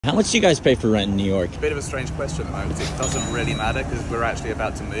How much do you guys pay for rent in New York? Bit of a strange question at the moment. It doesn't really matter because we're actually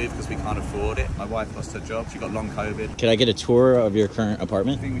about to move because we can't afford it. My wife lost her job. She got long COVID. Could I get a tour of your current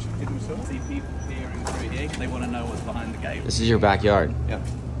apartment? I think we should give them a tour. See people peering through here. They want to know what's behind the gate. This is your backyard? Yep.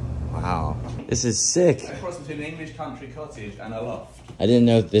 Wow. This is sick. A cross between an English country cottage and a loft. I didn't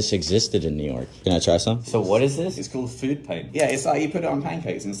know this existed in New York. Can I try some? So what is this? It's called food paint. Yeah, it's like you put it on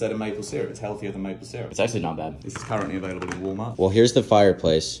pancakes instead of maple syrup. It's healthier than maple syrup. It's actually not bad. This is currently available in Walmart. Well, here's the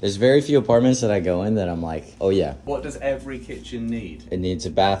fireplace. There's very few apartments that I go in that I'm like, oh yeah. What does every kitchen need? It needs a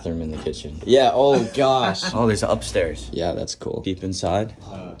bathroom in the kitchen. Yeah, oh gosh. Oh, there's upstairs. Yeah, that's cool. Deep inside.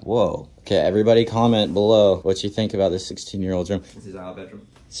 Whoa. Okay, everybody comment below what you think about this 16-year-old's room. This is our bedroom.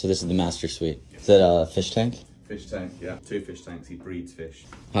 So this is the master suite. Is that a fish tank? Fish tank, yeah. 2 fish tanks. He breeds fish.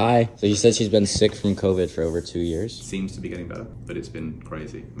 Hi. So you said she's been sick from COVID for over 2 years? Seems to be getting better, but it's been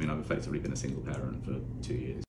crazy. I mean, I've effectively been a single parent for 2 years.